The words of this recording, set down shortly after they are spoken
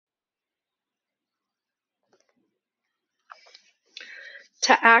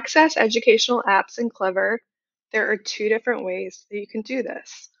To access educational apps in Clever, there are two different ways that you can do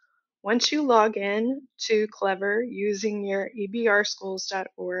this. Once you log in to Clever using your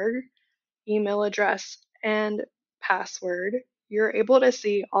ebrschools.org email address and password, you're able to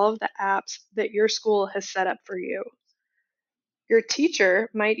see all of the apps that your school has set up for you. Your teacher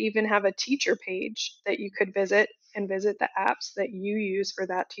might even have a teacher page that you could visit and visit the apps that you use for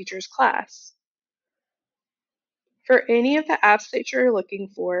that teacher's class. For any of the apps that you're looking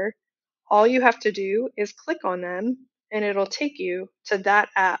for, all you have to do is click on them and it'll take you to that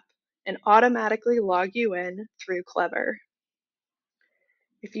app and automatically log you in through Clever.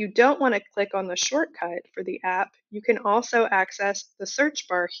 If you don't want to click on the shortcut for the app, you can also access the search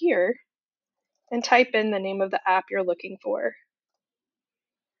bar here and type in the name of the app you're looking for.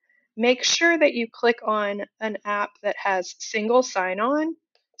 Make sure that you click on an app that has single sign-on,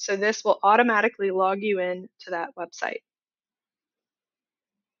 so this will automatically log you in to that website.